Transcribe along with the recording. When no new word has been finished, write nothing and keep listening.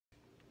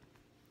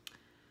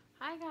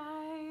Hi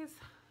guys.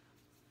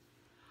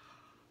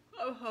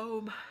 I'm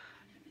home.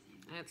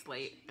 And it's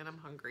late and I'm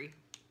hungry.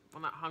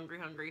 Well, not hungry.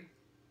 I look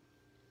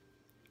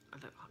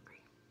hungry.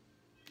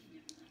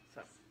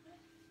 So,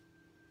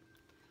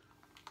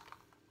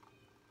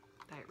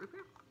 diet root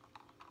beer.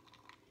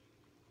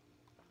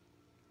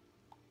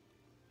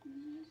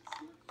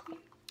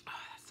 Oh,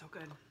 that's so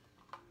good.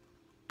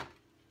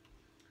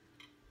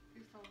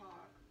 You're so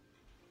hot.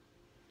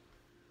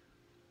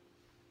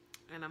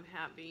 And I'm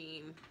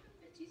having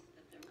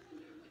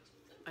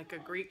like a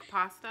Greek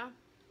pasta.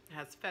 It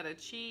has feta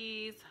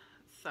cheese,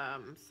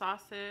 some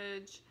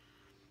sausage,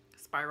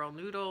 spiral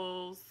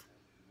noodles.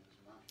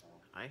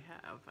 I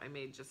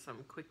made just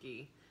some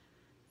quickie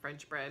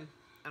French bread,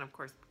 and of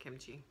course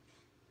kimchi.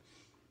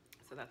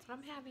 So that's what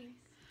I'm having.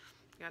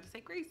 You gotta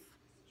say grace.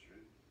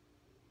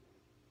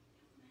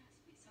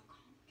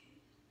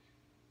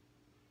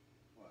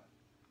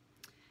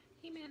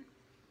 Amen.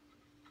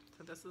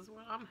 So this is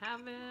what I'm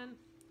having.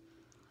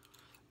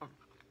 Oh.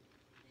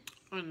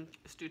 And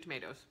stewed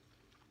tomatoes.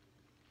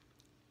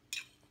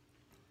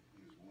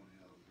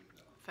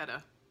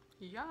 Feta.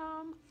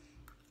 Yum.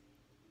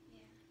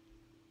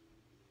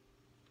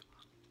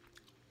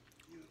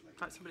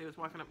 Thought somebody was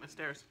walking up my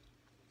stairs.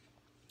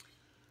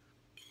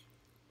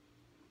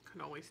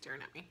 Cannoli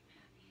staring at me.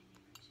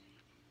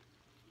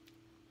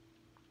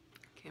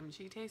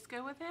 Kimchi tastes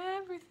good with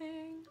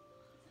everything.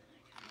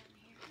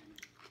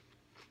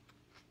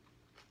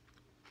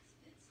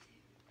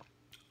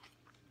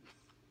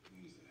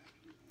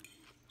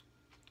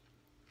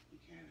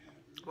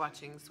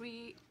 Watching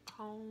Sweet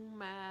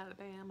Home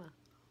Alabama.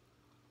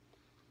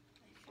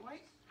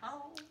 Sweet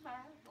Home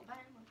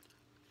Alabama.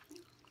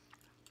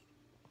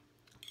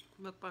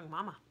 Mukbang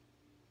Mama.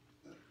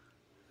 Let's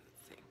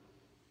see.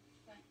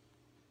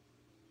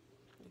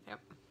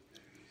 Yep.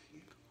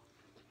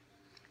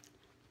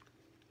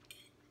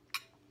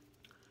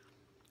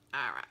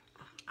 Alright.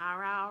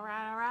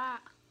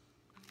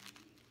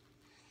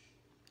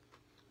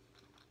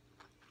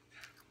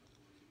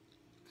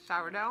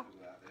 Sourdough.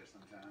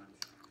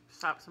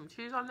 Slap some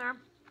cheese on there.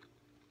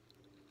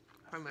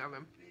 From the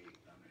oven.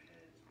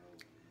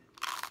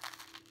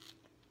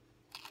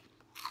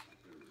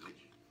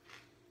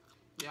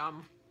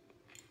 Yum.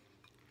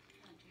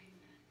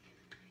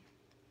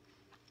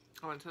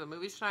 I went to the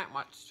movies tonight and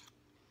watched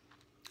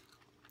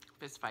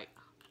Fist Fight.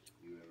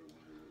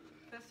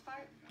 Fist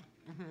Fight?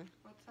 Mm-hmm.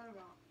 What's that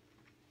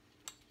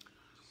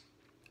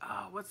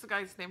about? What's the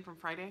guy's name from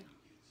Friday?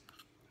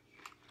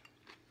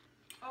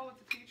 Oh,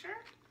 it's a teacher?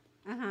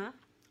 Mm-hmm.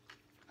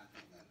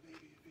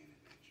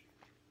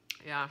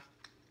 Yeah.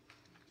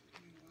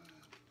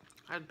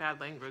 I had bad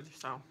language,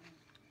 so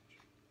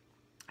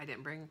I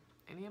didn't bring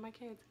any of my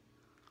kids.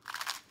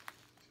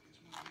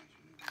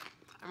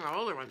 I mean,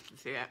 older ones can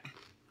see it.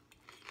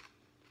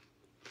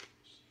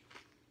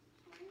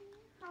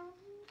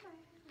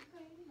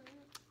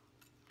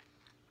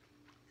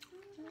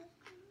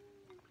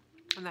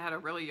 And they had a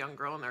really young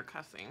girl in there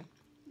cussing.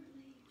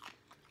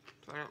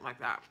 So I didn't like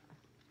that.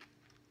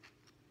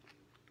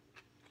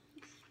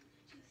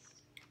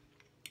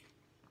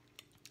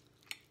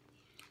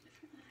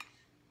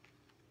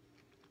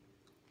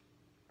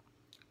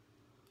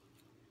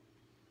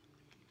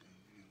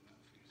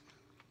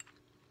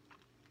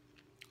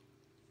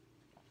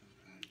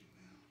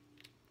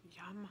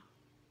 Yum.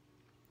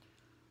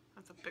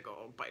 That's a big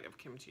old bite of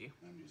kimchi.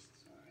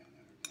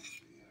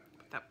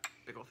 Put that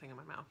big old thing in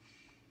my mouth.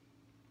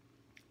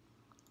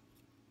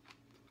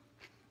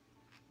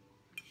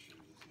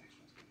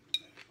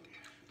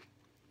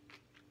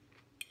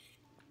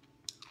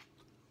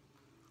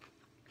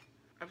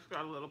 I just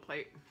got a little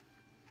plate.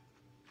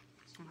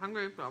 I'm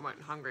hungry, so I went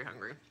hungry.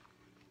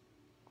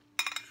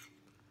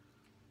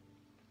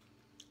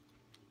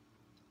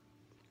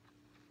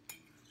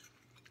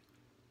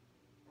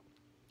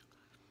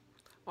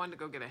 Wanted to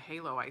go get a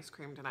Halo ice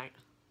cream tonight.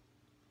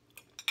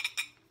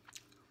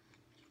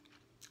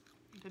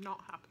 Did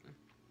not happen.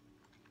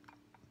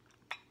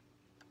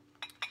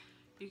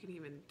 You can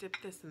even dip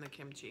this in the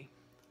kimchi.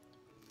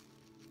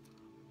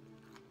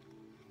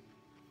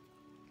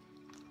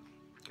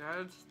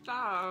 Good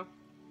stuff.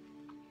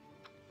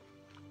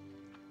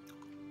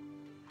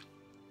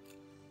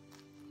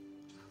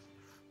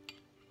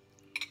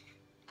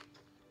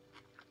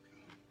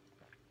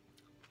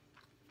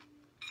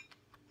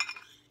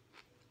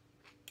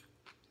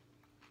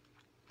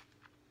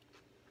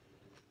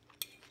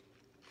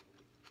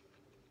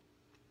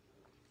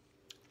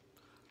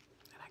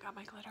 And I got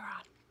my glitter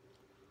on.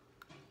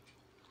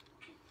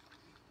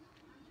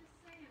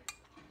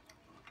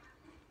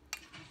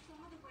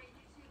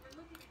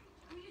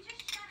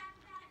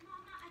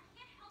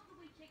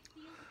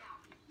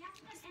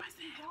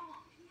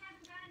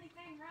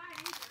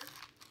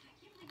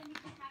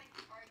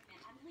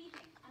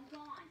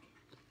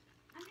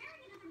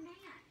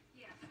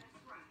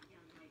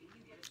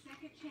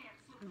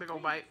 Big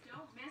old bite.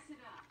 Don't mess it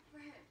up. For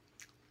who?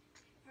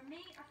 For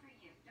me or for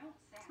you? Don't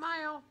sass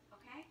Smile. me,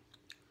 okay?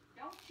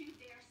 Don't you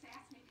dare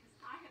sass me because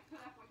I have put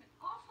up with an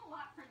awful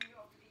lot from you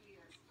over the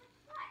years.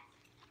 What?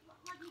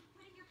 Like you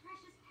putting your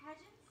precious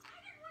pageant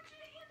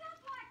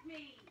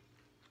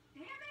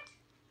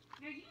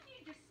Now you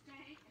need to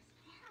stay as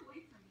far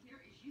away from here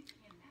as you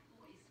can. That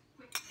boy is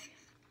quicksand.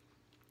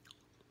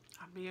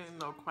 I'm being a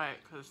little quiet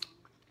because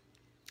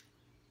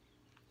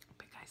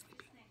big guy's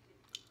sleeping. Just think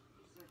that you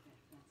deserve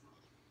that, that's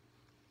all.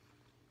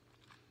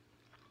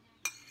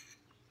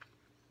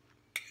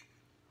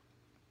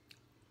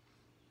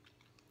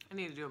 I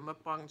need to do a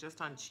mukbang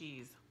just on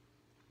cheese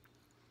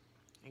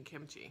and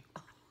kimchi.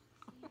 Stevie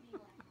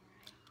like,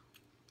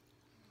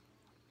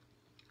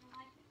 alright? I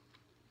like it.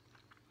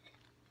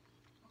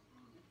 I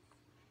promise.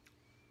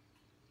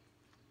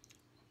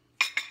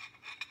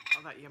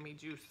 All that yummy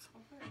juice.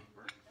 Don't forget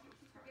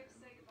to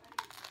say goodbye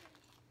to your friends.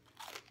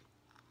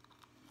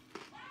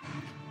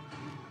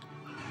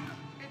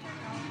 Hey, turn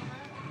it off a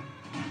bit.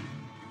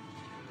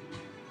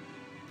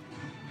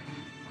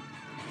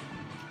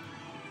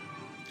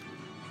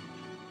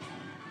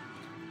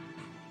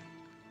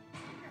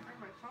 I heard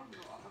my phone go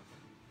off.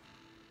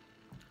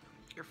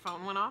 Your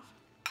phone went off?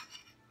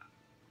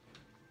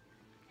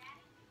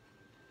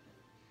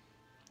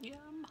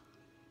 Yum.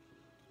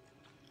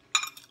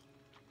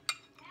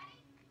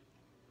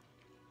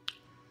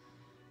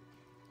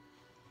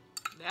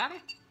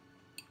 Daddy?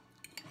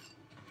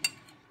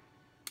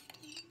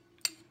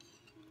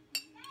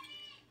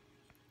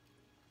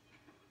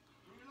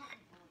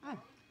 Earl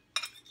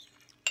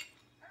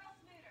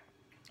Snyder.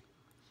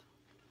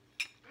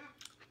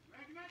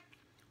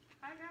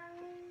 Hi guys.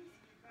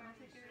 I don't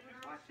think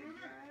anyone's watching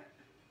yet.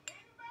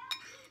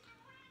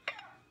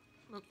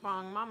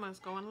 Mukbang Mama's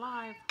going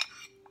live.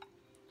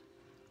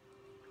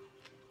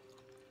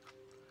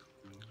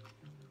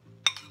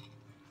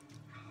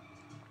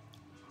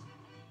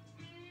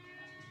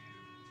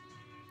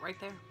 Right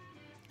there.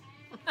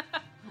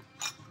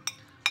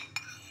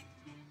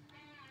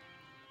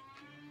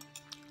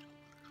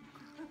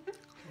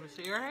 We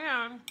see your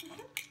hand. It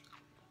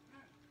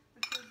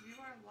says you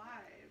are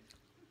live.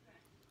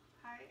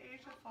 Hi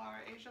Asia Flower.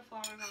 Asia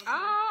Flower.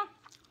 Ah!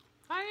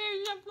 Hi,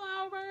 Asia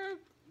Flower.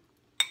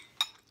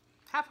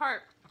 Half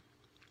heart.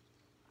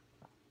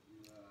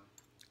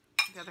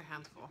 The other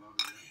hand's full.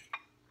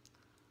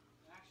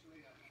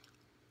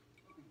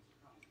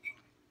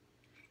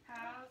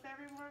 How's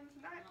everyone's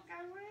night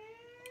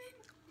going?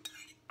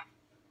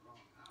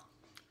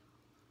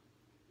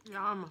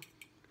 Yum.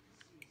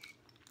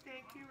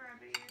 Thank you,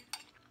 Rebby.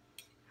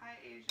 Hi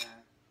Asia.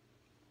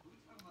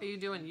 Are you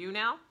doing you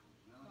now?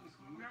 No,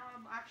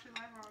 I'm actually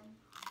live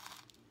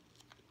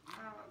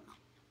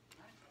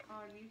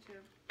on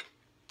YouTube.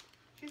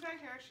 She's right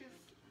here. She's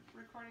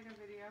recording a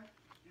video.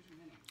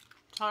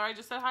 Tell her I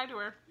just said hi to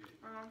her.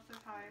 My mom says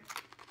hi.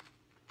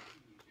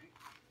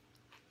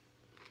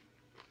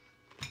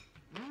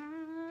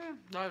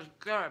 That was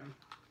good.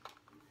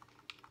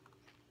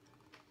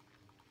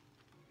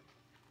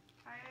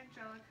 Hi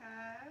Angelica.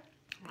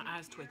 My Thank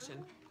eye's you.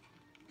 twitching.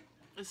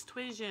 It's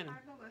twitching. Hi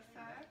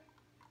Melissa.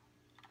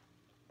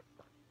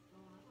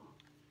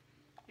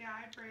 Yeah,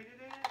 I braided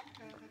it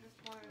because I just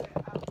wanted it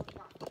out of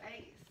my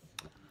face.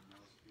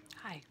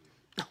 Hi.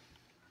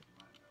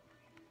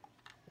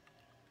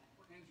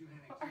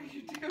 What are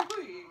you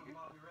doing?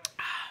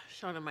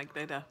 Showing him like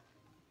they'd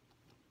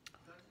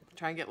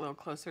try and get a little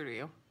closer to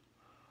you.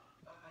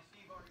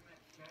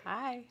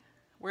 Hi.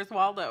 Where's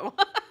Waldo?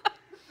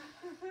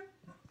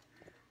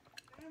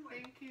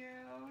 Thank you.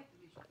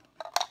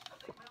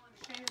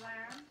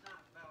 Shaylan.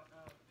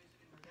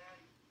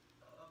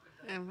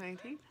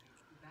 MIT.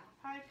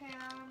 Hi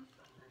Pam.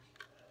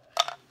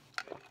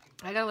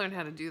 I gotta learn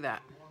how to do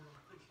that.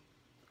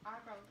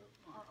 Eyebrows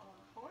are on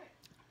point.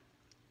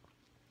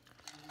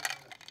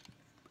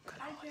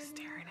 Hi He's Jenny.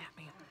 staring at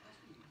me.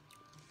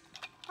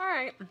 All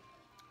right.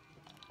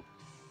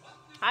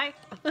 Hi.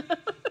 Who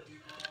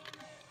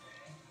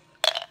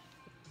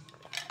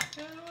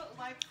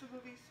likes the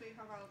movie Sweet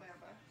Home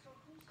Alabama?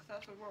 Because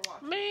that's what we're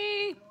watching.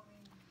 Me.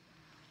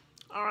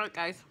 All right,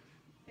 guys.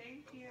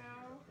 Thank you.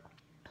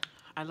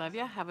 I love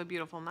you. Have a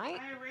beautiful night.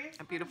 I erased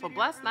A my beautiful,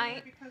 video blessed earlier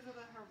night. because of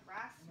the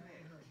harassment.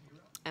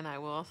 And I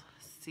will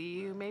see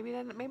you. Maybe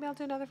I'll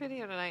do another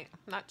video tonight.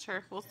 Not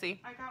sure. We'll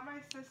see. I got my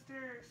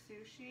sister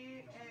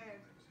sushi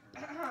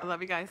and I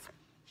love you guys.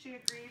 she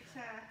agreed to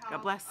help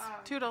God bless.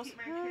 Toodles. keep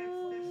my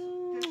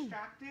kids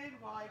distracted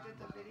while I did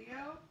the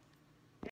video.